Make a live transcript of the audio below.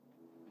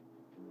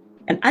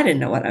And I didn't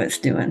know what I was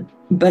doing.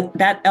 But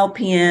that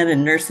LPN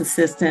and nurse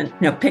assistant,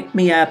 picked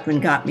me up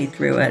and got me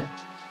through it.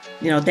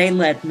 They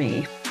led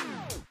me.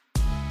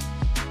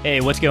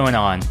 Hey, what's going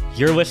on?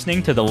 You're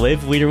listening to the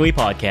Live Leaderly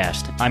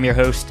podcast. I'm your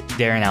host,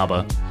 Darren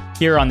Alba.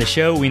 Here on the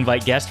show, we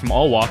invite guests from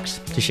all walks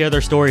to share their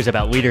stories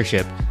about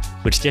leadership,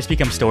 which just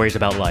become stories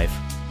about life.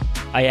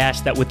 I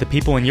ask that with the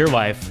people in your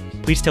life,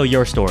 please tell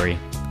your story,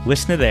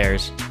 listen to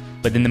theirs,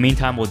 but in the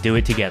meantime, we'll do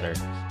it together.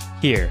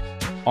 Here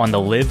on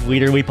the Live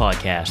Leaderly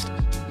podcast.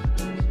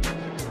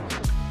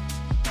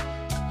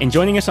 And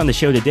joining us on the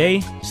show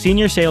today,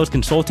 Senior Sales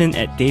Consultant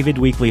at David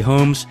Weekley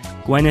Homes,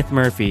 Gwyneth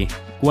Murphy.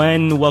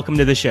 Gwen, welcome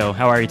to the show.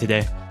 How are you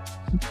today?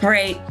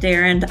 Great,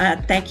 Darren.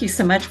 Thank you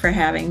so much for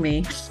having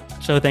me.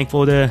 So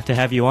thankful to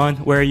have you on.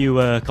 Where are you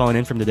calling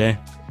in from today?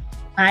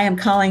 I am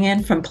calling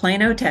in from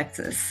Plano,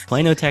 Texas.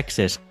 Plano,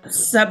 Texas. A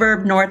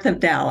suburb north of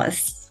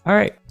Dallas. All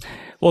right.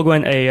 Well,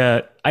 Gwen,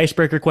 a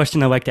icebreaker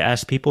question I like to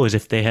ask people is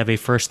if they have a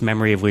first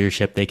memory of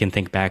leadership they can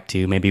think back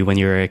to, maybe when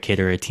you were a kid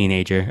or a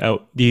teenager.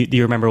 Oh, do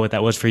you remember what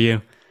that was for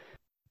you?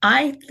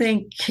 I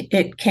think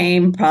it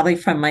came probably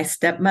from my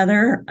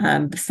stepmother.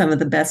 Some of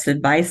the best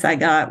advice I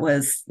got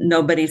was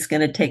nobody's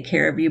going to take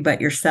care of you but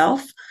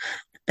yourself.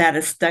 That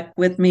has stuck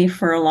with me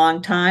for a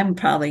long time.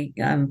 Probably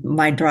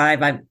my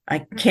drive. I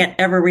can't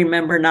ever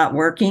remember not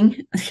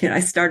working. I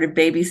started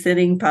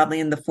babysitting probably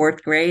in the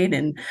fourth grade,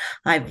 and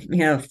I've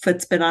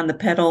foot's been on the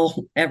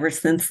pedal ever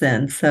since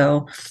then.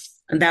 So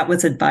that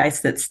was advice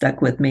that stuck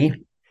with me.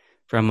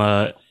 From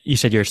you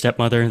said your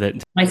stepmother?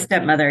 My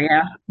stepmother,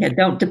 yeah.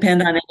 Don't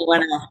depend on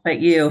anyone else but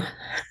you.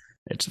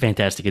 It's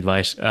fantastic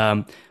advice.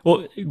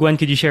 Well, Gwen,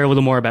 could you share a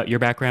little more about your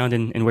background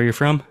and where you're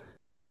from?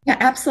 Yeah,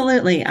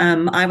 absolutely.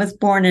 I was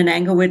born in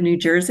Englewood, New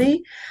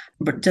Jersey,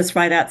 just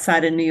right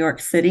outside of New York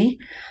City.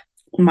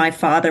 My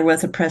father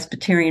was a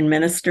Presbyterian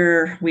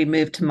minister. We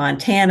moved to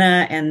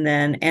Montana and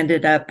then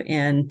ended up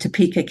in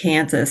Topeka,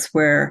 Kansas,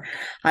 where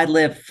I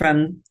lived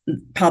from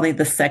probably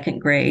the second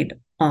grade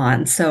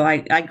on. So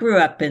I grew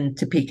up in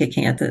Topeka,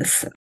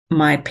 Kansas.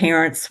 My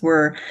parents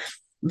were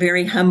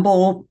very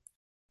humble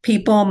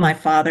people. My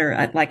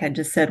father, like I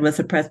just said, was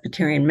a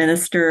Presbyterian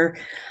minister.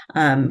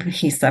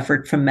 He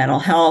suffered from mental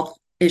health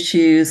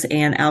issues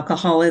and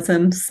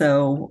alcoholism.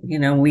 So,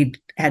 we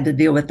had to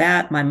deal with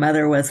that. My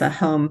mother was a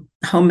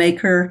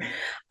homemaker.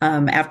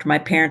 After my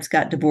parents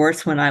got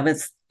divorced when I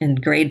was in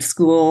grade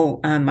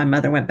school, my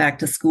mother went back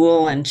to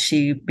school and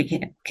she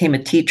became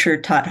a teacher,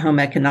 taught home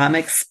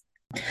economics.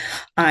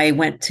 I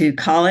went to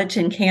college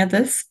in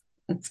Kansas.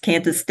 It's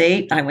Kansas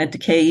State. I went to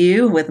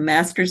KU with a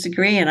master's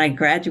degree, and I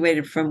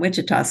graduated from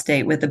Wichita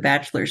State with a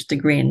bachelor's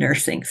degree in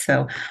nursing.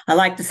 So I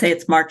like to say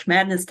it's March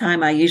Madness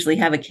time. I usually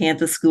have a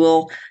Kansas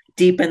school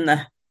deep in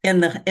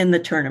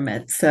the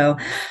tournament. So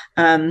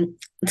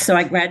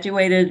I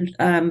graduated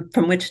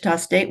from Wichita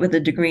State with a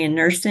degree in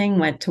nursing.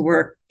 Went to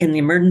work in the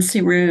emergency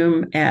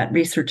room at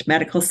Research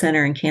Medical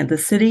Center in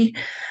Kansas City,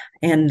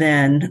 and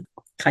then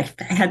I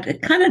had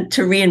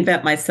to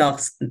reinvent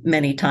myself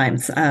many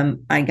times.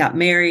 I got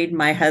married.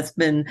 My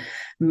husband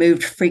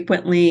moved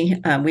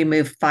frequently. We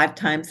moved 5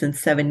 times in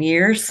 7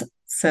 years.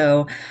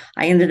 So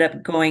I ended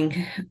up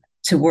going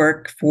to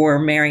work for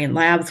Marion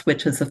Labs,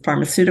 which is a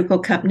pharmaceutical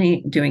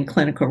company doing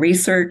clinical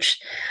research.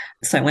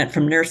 So I went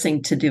from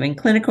nursing to doing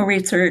clinical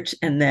research.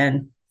 And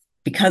then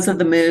because of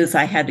the moves,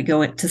 I had to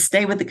go to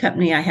stay with the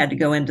company. I had to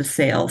go into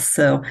sales.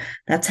 So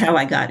that's how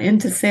I got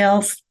into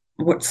sales.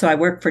 So I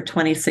worked for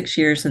 26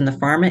 years in the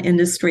pharma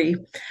industry.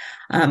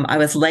 I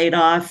was laid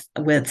off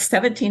with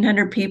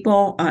 1,700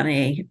 people on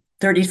a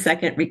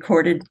 30-second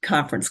recorded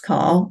conference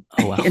call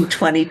in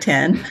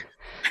 2010.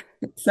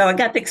 So I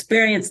got to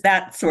experience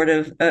that sort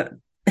of,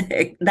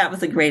 that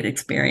was a great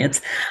experience.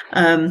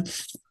 And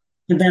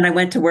then I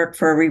went to work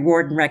for a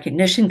reward and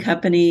recognition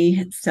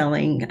company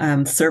selling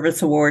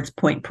service awards,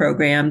 point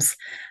programs.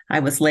 I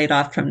was laid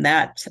off from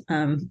that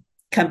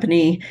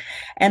company.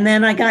 And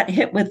then I got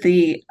hit with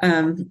the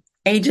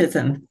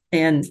ageism,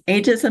 and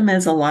ageism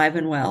is alive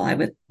and well.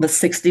 I was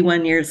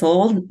 61 years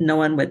old. No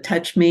one would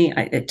touch me.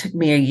 It took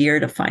me a year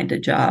to find a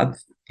job,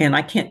 and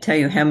I can't tell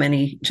you how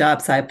many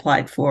jobs I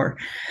applied for.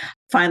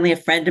 Finally, a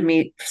friend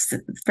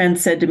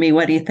said to me,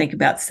 "What do you think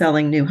about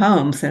selling new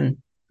homes?" And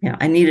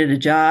I needed a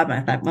job.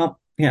 I thought, well,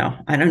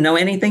 I don't know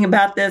anything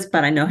about this,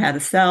 but I know how to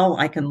sell.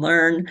 I can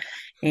learn,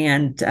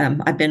 and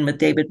I've been with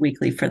David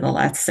Weekley for the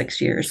last 6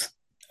 years.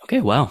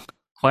 Okay, wow.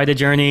 Quite a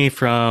journey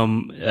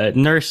from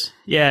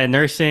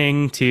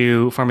nursing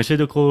to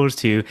pharmaceuticals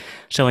to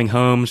selling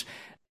homes,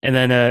 and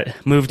then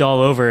moved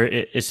all over.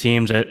 It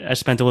seems I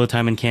spent a little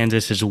time in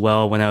Kansas as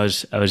well when I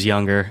was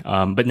younger.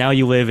 But now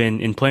you live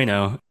in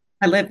Plano.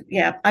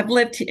 I've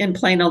lived in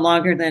Plano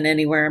longer than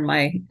anywhere in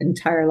my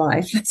entire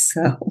life.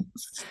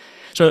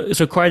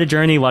 So quite a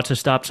journey, lots of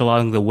stops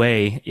along the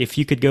way. If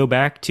you could go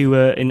back to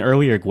an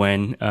earlier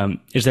Gwen,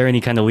 is there any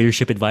kind of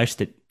leadership advice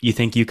that you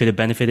think you could have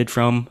benefited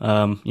from,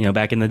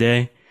 back in the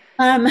day?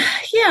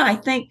 I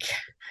think,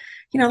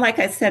 like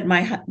I said,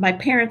 my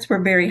parents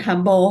were very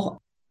humble.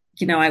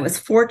 I was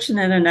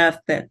fortunate enough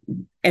that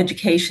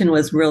education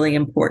was really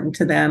important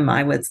to them.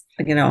 I was,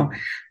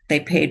 They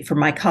paid for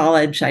my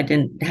college. I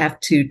didn't have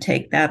to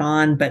take that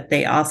on, but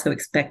they also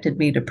expected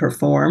me to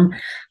perform.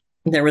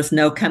 There was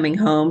no coming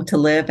home to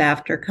live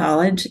after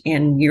college,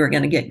 and you were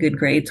going to get good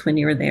grades when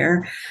you were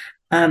there.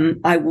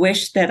 I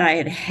wish that I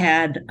had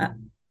had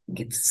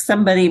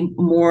somebody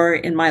more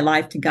in my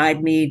life to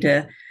guide me,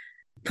 to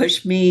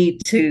push me,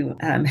 to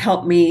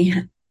help me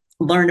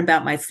learn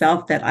about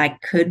myself, that I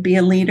could be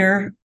a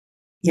leader.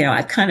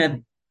 I kind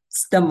of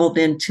stumbled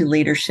into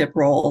leadership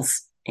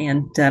roles,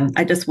 and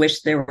I just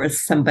wish there was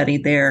somebody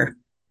there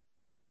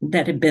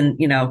that had been,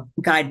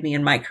 guide me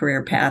in my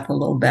career path a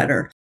little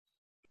better.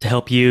 To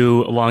help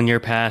you along your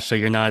path so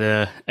you're not,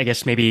 I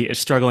guess, maybe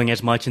struggling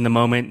as much in the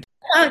moment.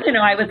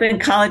 I was in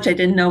college. I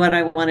didn't know what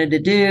I wanted to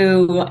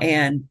do.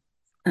 And,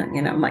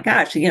 my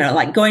gosh,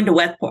 like going to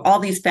West Point, all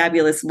these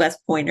fabulous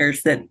West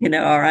Pointers that,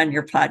 are on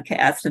your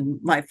podcast, and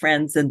my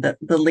friends and the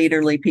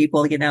leaderly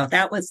people,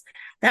 that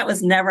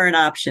was never an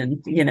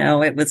option.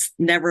 It was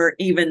never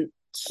even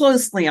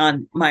closely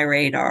on my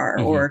radar,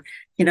 mm-hmm. or,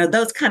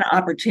 those kind of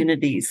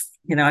opportunities.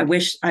 I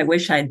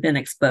wish I'd been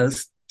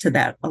exposed to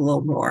that a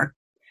little more.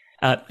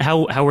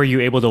 How were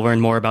you able to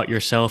learn more about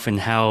yourself and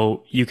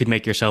how you could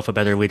make yourself a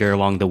better leader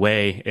along the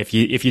way? If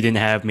you didn't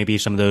have maybe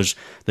some of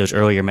those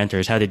earlier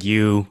mentors, how did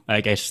you,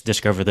 I guess,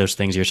 discover those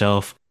things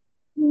yourself?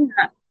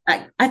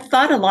 I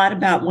thought a lot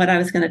about what I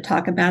was going to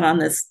talk about on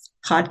this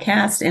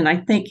podcast. And I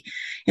think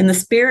in the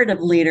spirit of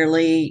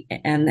Leaderly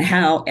and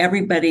how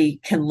everybody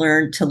can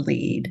learn to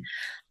lead,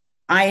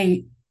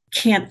 I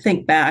can't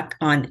think back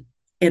on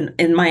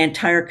in my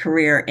entire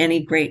career,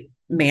 any great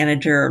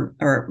manager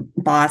or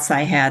boss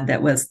I had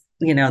that was,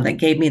 that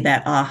gave me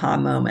that aha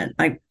moment.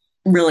 I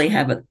really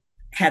had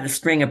a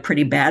string of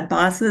pretty bad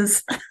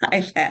bosses.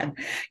 I've had,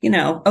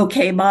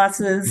 okay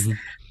bosses, mm-hmm.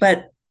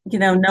 but,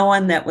 no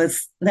one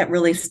that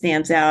really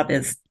stands out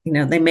as,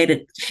 they made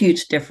a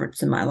huge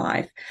difference in my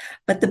life.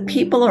 But the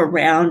people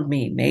around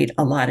me made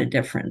a lot of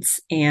difference.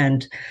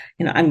 And,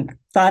 I'm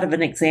thought of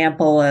an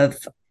example of,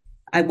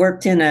 I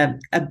worked in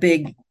a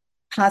big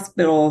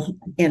hospital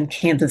in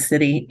Kansas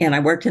City, and I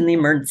worked in the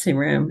emergency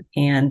room.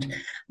 And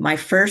my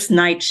first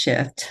night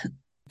shift,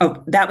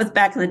 that was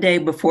back in the day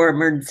before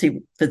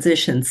emergency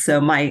physicians. So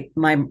my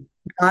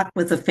doc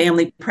was a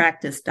family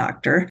practice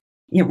doctor,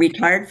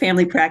 retired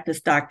family practice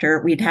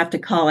doctor. We'd have to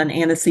call an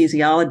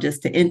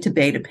anesthesiologist to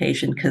intubate a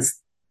patient because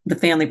the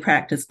family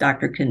practice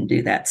doctor couldn't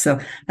do that. So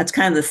that's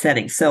kind of the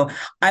setting. So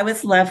I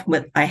was left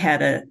with, I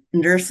had a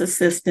nurse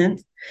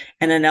assistant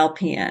and an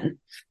LPN.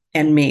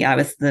 And me, I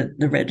was the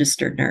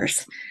registered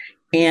nurse.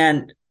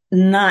 And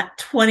not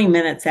 20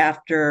 minutes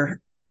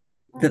after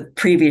the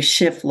previous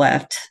shift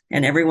left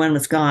and everyone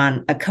was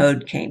gone, a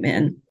code came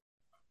in.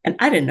 And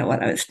I didn't know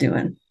what I was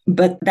doing.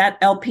 But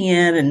that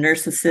LPN and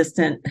nurse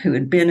assistant who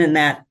had been in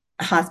that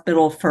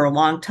hospital for a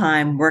long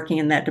time, working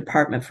in that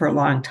department for a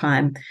long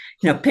time,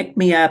 picked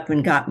me up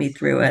and got me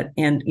through it.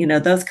 And,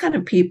 those kind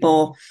of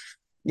people,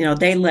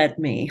 they led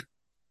me.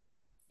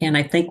 And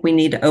I think we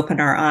need to open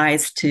our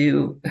eyes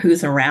to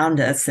who's around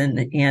us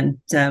and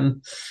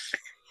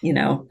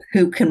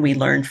who can we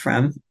learn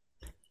from.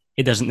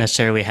 It doesn't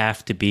necessarily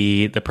have to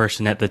be the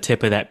person at the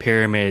tip of that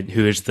pyramid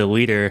who is the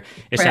leader.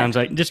 It Correct. Sounds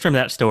like, just from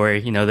that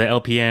story, the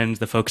LPNs,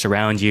 the folks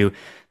around you,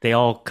 they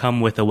all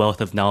come with a wealth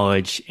of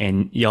knowledge,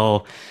 and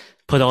y'all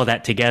put all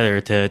that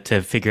together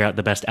to figure out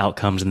the best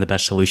outcomes and the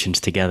best solutions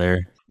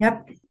together.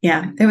 Yep.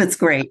 Yeah, it was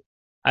great.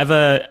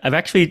 I've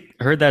actually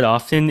heard that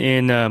often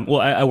in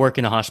I work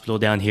in a hospital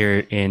down here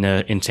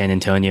in San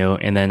Antonio,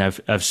 and then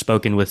I've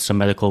spoken with some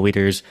medical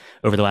leaders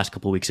over the last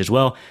couple of weeks as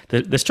well.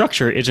 The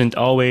structure isn't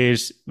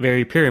always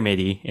very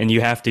pyramid-y, and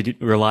you have to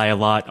rely a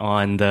lot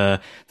on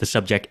the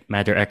subject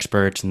matter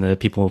experts and the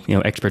people,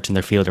 experts in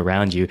their field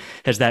around you.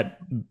 Has that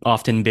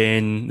often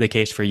been the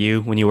case for you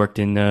when you worked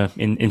in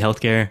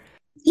healthcare?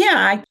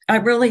 Yeah, I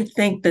really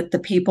think that the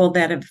people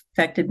that have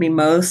affected me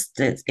most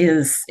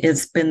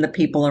is been the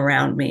people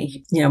around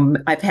me.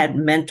 I've had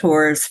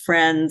mentors,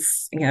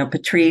 friends.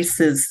 Patrice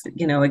is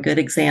a good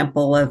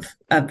example of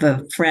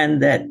a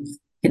friend that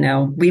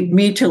we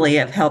mutually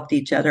have helped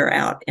each other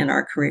out in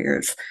our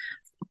careers.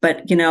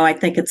 But I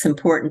think it's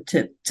important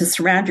to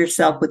surround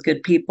yourself with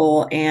good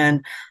people,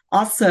 and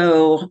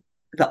also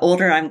the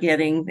older I'm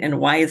getting and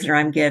wiser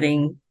I'm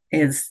getting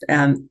is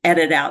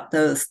edit out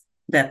those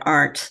that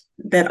aren't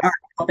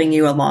helping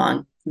you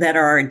along, that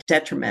are a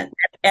detriment.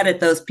 Edit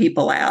those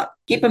people out.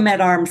 Keep them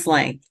at arm's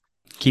length.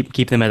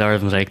 Keep them at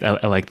arm's length.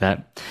 I like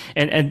that.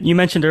 And you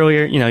mentioned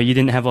earlier, you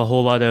didn't have a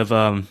whole lot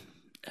of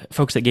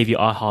folks that gave you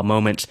aha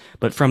moments,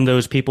 but from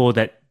those people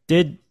that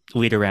did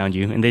lead around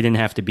you, and they didn't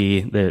have to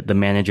be the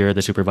manager,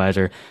 the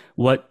supervisor,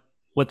 what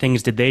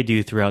things did they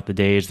do throughout the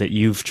days that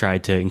you've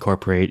tried to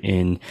incorporate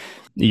in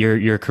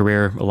your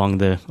career along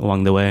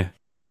the way?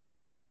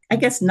 I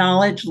guess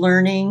knowledge,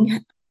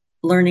 learning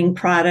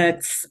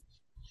products,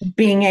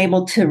 being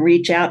able to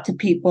reach out to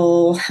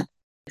people,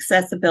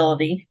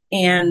 accessibility,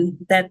 and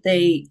that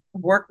they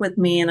work with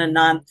me in a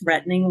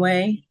non-threatening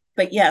way.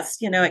 But yes,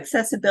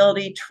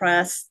 accessibility,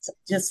 trust,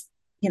 just,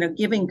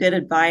 giving good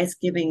advice,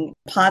 giving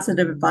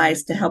positive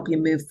advice to help you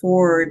move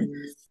forward.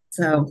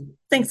 So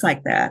things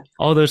like that.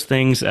 All those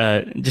things,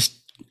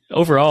 just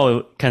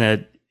overall kind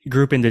of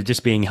group into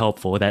just being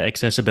helpful, that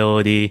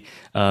accessibility,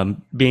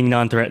 being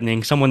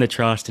non-threatening, someone to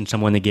trust and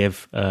someone to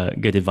give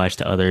good advice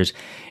to others.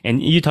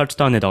 And you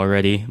touched on it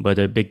already, but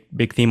a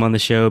big theme on the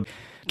show,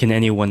 can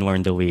anyone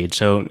learn to lead?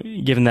 So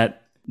given that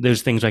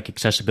those things like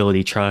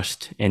accessibility,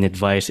 trust, and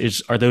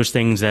advice, are those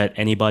things that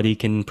anybody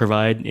can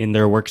provide in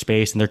their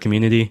workspace, in their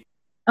community?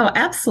 Oh,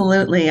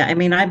 absolutely. I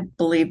mean, I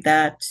believe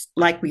that,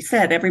 like we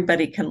said,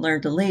 everybody can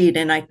learn to lead.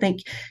 And I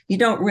think you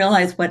don't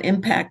realize what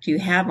impact you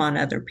have on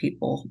other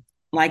people,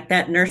 like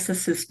that nurse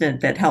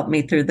assistant that helped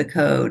me through the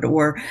code.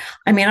 Or,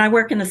 I mean, I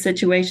work in a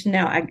situation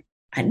now, I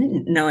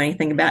didn't know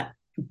anything about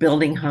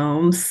building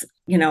homes.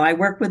 I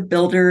work with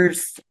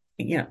builders.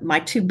 My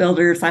two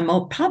builders,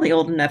 probably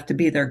old enough to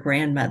be their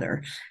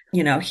grandmother,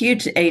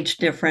 huge age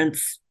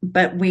difference,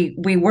 but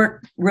we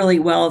work really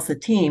well as a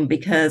team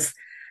because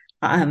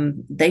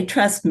they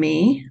trust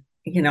me.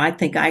 I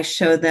think I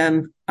show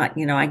them,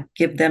 I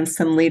give them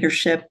some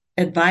leadership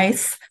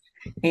advice,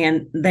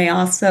 and they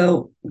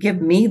also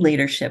give me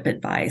leadership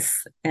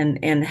advice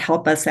and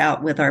help us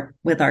out with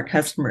our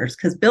customers,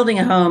 because building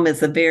a home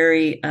is a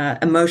very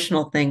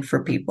emotional thing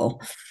for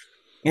people,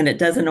 and it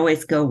doesn't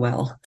always go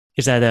well.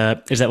 Is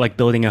that like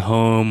building a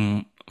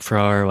home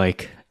for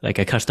like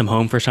a custom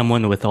home for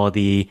someone with all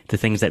the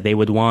things that they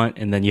would want,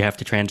 and then you have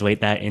to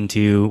translate that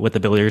into what the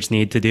builders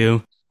need to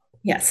do?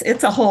 Yes,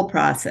 it's a whole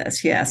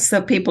process. Yes.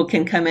 So people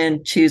can come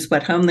in, choose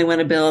what home they want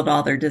to build,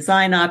 all their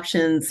design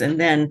options, and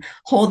then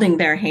holding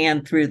their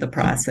hand through the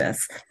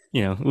process.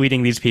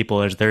 Leading these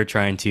people as they're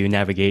trying to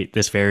navigate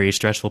this very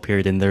stressful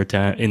period in their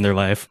time, in their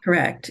life.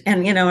 Correct.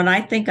 And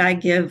I think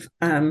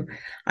I'm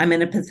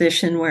in a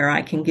position where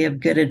I can give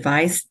good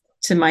advice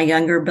to my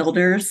younger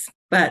builders,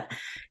 but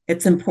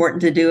it's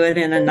important to do it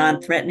in a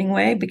non-threatening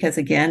way because,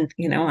 again,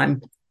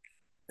 I'm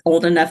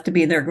old enough to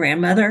be their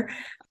grandmother.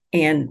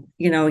 And,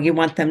 you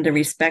want them to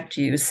respect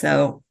you.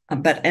 So,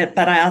 but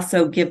I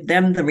also give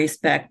them the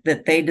respect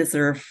that they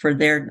deserve for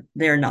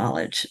their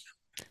knowledge.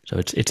 So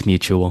it's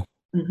mutual.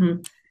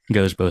 Mm-hmm. It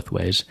goes both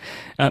ways.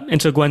 And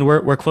so, Gwen,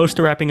 we're close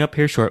to wrapping up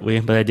here shortly,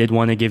 but I did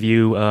want to give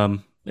you,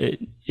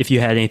 if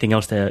you had anything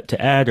else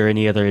to add or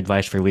any other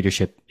advice for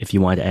leadership, if you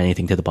wanted to add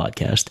anything to the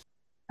podcast.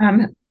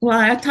 Well,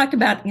 I talked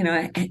about,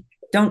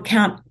 don't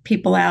count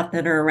people out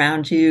that are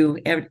around you.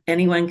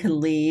 Anyone can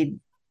lead,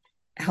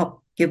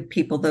 help give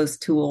people those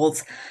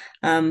tools.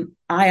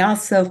 I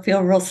also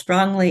feel real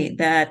strongly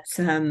that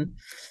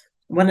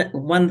one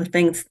of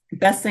the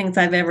best things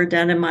I've ever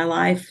done in my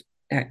life,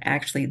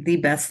 actually the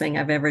best thing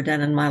I've ever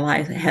done in my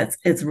life,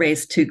 is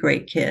raised two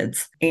great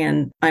kids,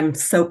 and I'm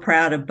so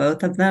proud of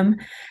both of them.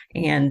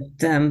 And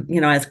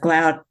I was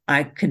glad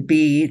I could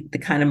be the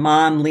kind of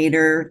mom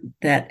leader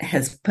that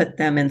has put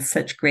them in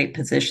such great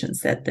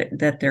positions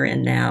that they're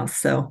in now.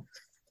 So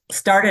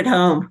start at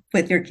home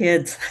with your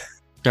kids.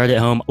 Start at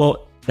home.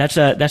 Well, that's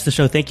the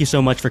show. Thank you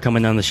so much for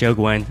coming on the show,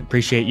 Gwen.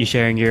 Appreciate you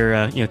sharing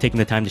your, taking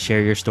the time to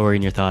share your story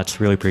and your thoughts.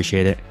 Really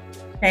appreciate it.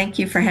 Thank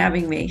you for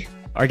having me.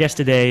 Our guest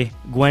today,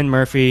 Gwen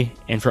Murphy.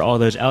 And for all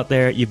those out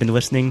there, you've been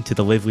listening to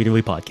the Live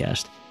Leaderly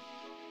podcast.